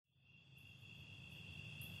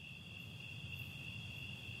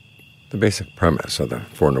The basic premise of the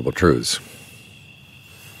Four Noble Truths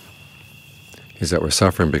is that we're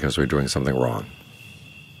suffering because we're doing something wrong.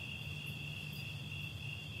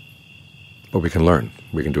 But we can learn.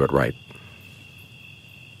 We can do it right.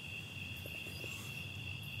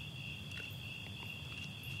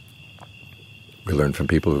 We learn from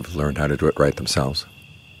people who've learned how to do it right themselves,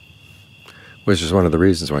 which is one of the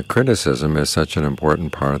reasons why criticism is such an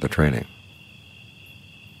important part of the training.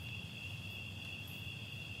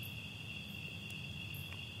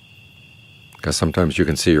 Because sometimes you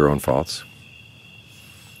can see your own faults.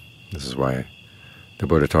 This is why the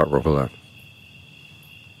Buddha taught Rahula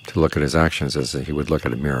to look at his actions as he would look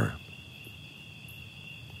at a mirror.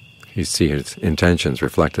 He'd see his intentions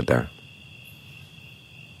reflected there.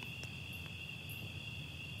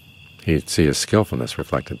 He'd see his skillfulness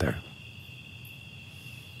reflected there.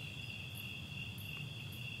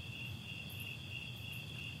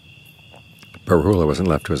 But Rahula wasn't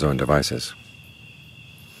left to his own devices.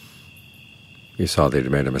 He saw that he'd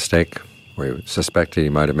made a mistake, or he suspected he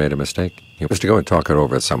might have made a mistake. He was to go and talk it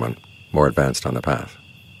over with someone more advanced on the path.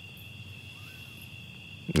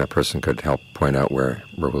 And that person could help point out where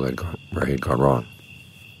he'd gone wrong.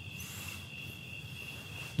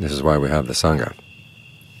 This is why we have the Sangha.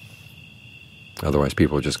 Otherwise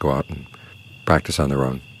people would just go out and practice on their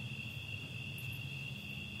own,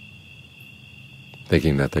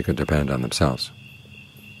 thinking that they could depend on themselves.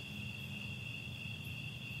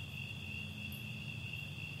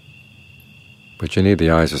 But you need the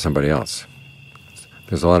eyes of somebody else.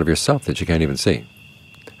 There's a lot of yourself that you can't even see.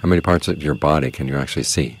 How many parts of your body can you actually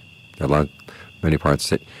see? There are many parts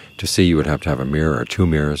that to see you would have to have a mirror or two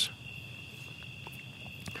mirrors.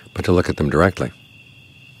 But to look at them directly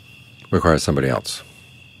requires somebody else.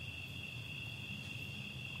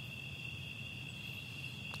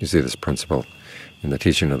 You see this principle in the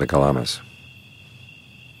teaching of the Kalamas.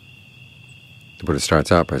 The Buddha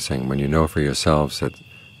starts out by saying, when you know for yourselves that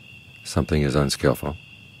something is unskillful,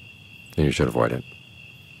 then you should avoid it.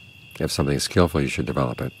 If something is skillful, you should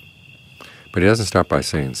develop it. But he doesn't start by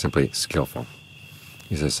saying simply skillful.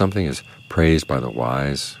 He says something is praised by the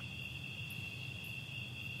wise,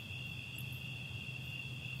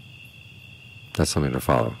 that's something to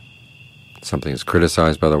follow. Something is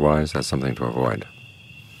criticized by the wise, that's something to avoid.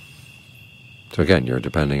 So again, you're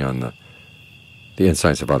depending on the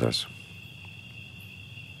insights of others,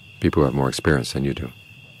 people who have more experience than you do.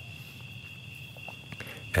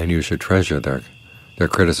 And you should treasure their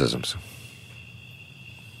criticisms,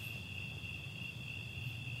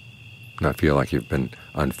 not feel like you've been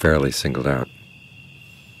unfairly singled out.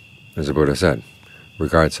 As the Buddha said,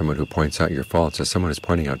 regard someone who points out your faults as someone who's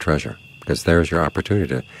pointing out treasure, because there's your opportunity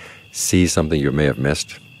to see something you may have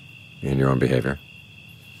missed in your own behavior,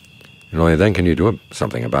 and only then can you do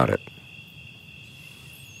something about it.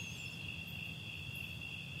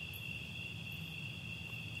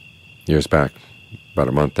 Years back, about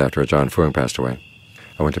a month after Ajahn Fuang passed away,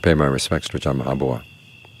 I went to pay my respects to Ajahn Mahabua.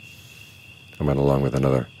 I went along with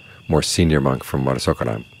another more senior monk from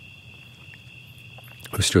Wadasokaram,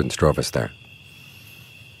 whose students drove us there.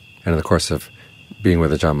 And in the course of being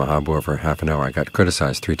with Ajahn Mahabua for half an hour, I got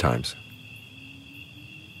criticized 3 times.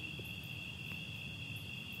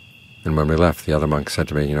 And when we left, the other monk said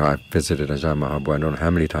to me, I've visited Ajahn Mahabua I don't know how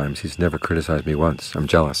many times. He's never criticized me once. I'm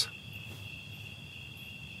jealous.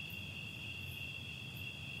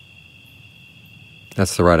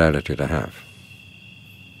 That's the right attitude to have.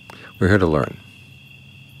 We're here to learn.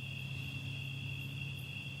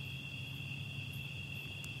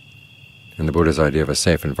 And the Buddha's idea of a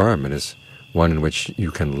safe environment is one in which you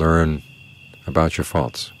can learn about your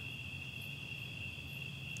faults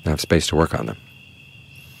and have space to work on them.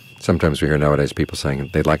 Sometimes we hear nowadays people saying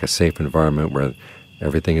they'd like a safe environment where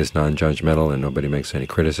everything is non-judgmental and nobody makes any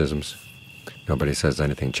criticisms, nobody says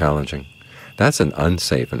anything challenging. That's an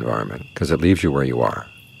unsafe environment because it leaves you where you are.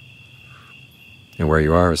 And where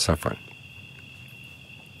you are is suffering.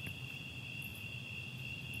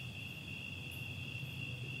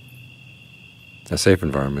 A safe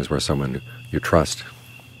environment is where someone you trust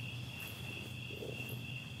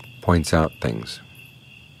points out things,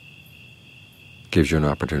 gives you an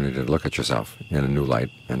opportunity to look at yourself in a new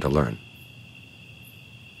light and to learn.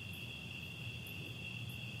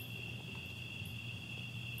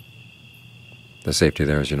 The safety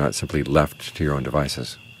there is you're not simply left to your own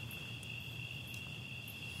devices.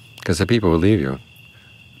 Because the people who leave you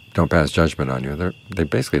don't pass judgment on you. They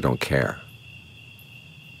basically don't care.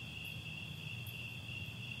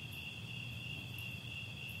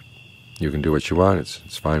 You can do what you want.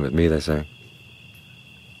 It's fine with me, they say.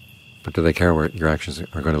 But do they care where your actions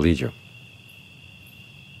are going to lead you?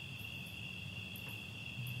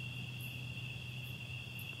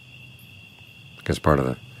 because part of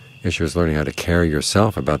the issue is learning how to care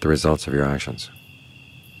yourself about the results of your actions.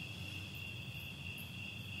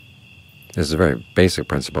 This is a very basic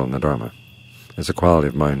principle in the Dharma. It's a quality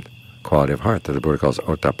of mind, quality of heart that the Buddha calls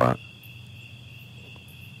ottappa.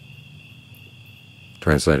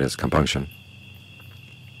 Translated as compunction.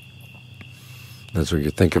 That's where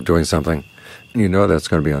you think of doing something, and you know that it's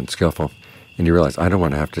going to be unskillful, and you realize, I don't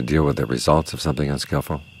want to have to deal with the results of something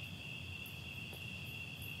unskillful.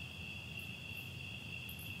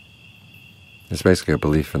 It's basically a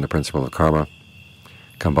belief in the principle of karma,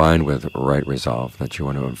 combined with right resolve, that you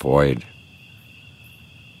want to avoid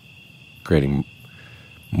creating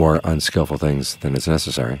more unskillful things than is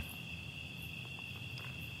necessary.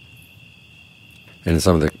 And in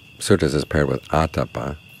some of the sutras it's paired with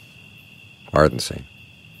attappa, ardency.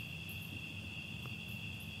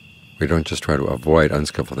 We don't just try to avoid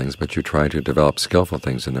unskillful things, but you try to develop skillful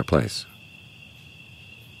things in their place.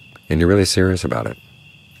 And you're really serious about it.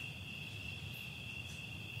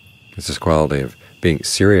 It's this quality of being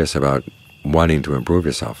serious about wanting to improve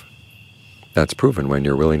yourself. That's proven when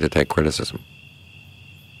you're willing to take criticism.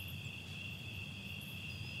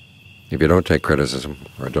 If you don't take criticism,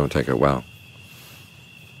 or don't take it well,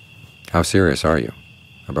 how serious are you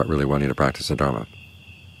about really wanting to practice the Dharma?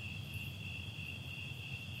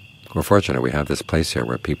 We're fortunate we have this place here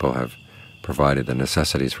where people have provided the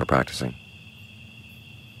necessities for practicing.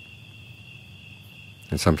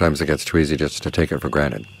 And sometimes it gets too easy just to take it for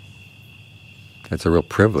granted. It's a real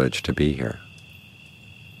privilege to be here.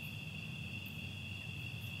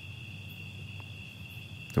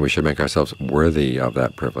 And we should make ourselves worthy of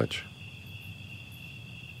that privilege.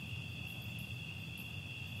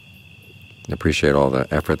 And appreciate all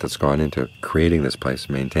the effort that's gone into creating this place,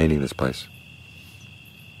 maintaining this place.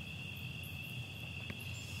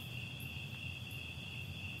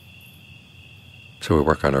 So we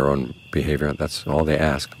work on our own behavior. That's all they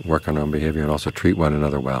ask. Work on our own behavior and also treat one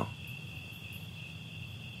another well.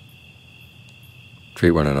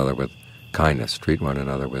 Treat one another with kindness. Treat one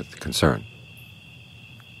another with concern.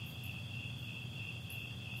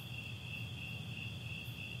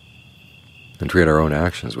 And treat our own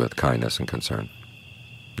actions with kindness and concern.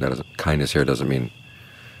 Kindness here doesn't mean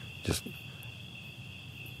just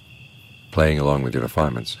playing along with your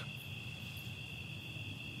defilements.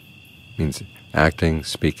 It means acting,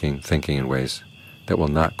 speaking, thinking in ways that will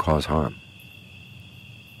not cause harm.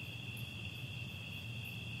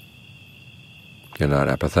 You're not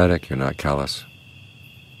apathetic, you're not callous.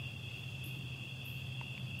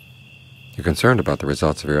 You're concerned about the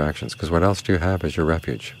results of your actions, because what else do you have as your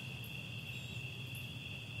refuge?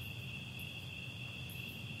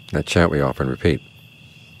 That chant we often repeat.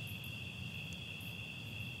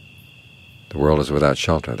 The world is without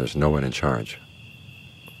shelter, there's no one in charge.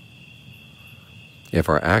 If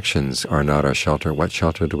our actions are not our shelter, what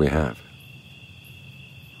shelter do we have?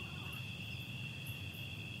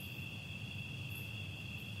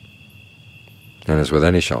 And as with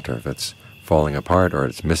any shelter, if it's falling apart or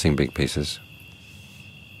it's missing big pieces,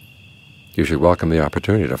 you should welcome the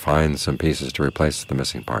opportunity to find some pieces to replace the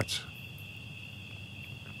missing parts.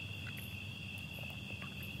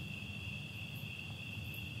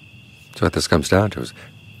 So what this comes down to is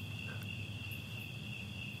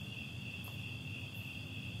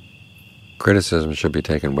criticism should be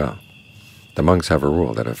taken well. The monks have a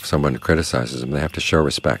rule that if someone criticizes them, they have to show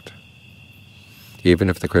respect.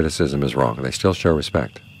 Even if the criticism is wrong, they still show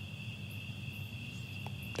respect.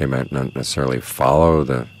 They might not necessarily follow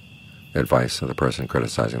the advice of the person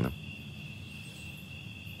criticizing them.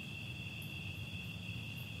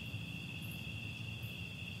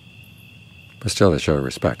 But still they show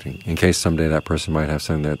respect, in case someday that person might have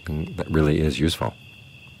something that really is useful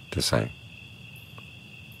to say.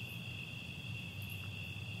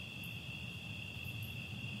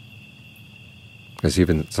 Because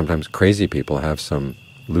even sometimes crazy people have some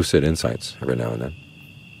lucid insights every now and then.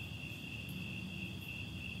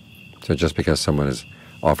 So just because someone has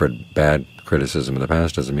offered bad criticism in the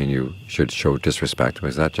past doesn't mean you should show disrespect,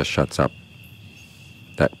 because that just shuts up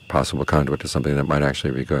that possible conduit to something that might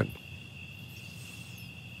actually be good.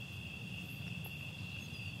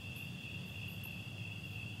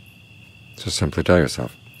 So simply tell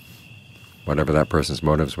yourself, whatever that person's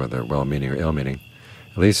motives, whether well-meaning or ill-meaning,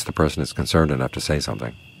 at least the person is concerned enough to say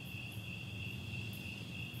something.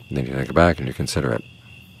 And then you take it back and you consider it.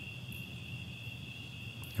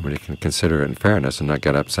 And when you can consider it in fairness and not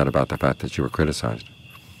get upset about the fact that you were criticized,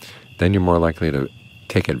 then you're more likely to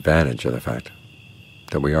take advantage of the fact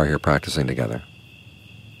that we are here practicing together.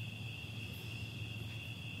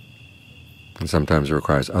 And sometimes it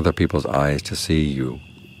requires other people's eyes to see you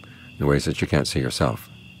in ways that you can't see yourself.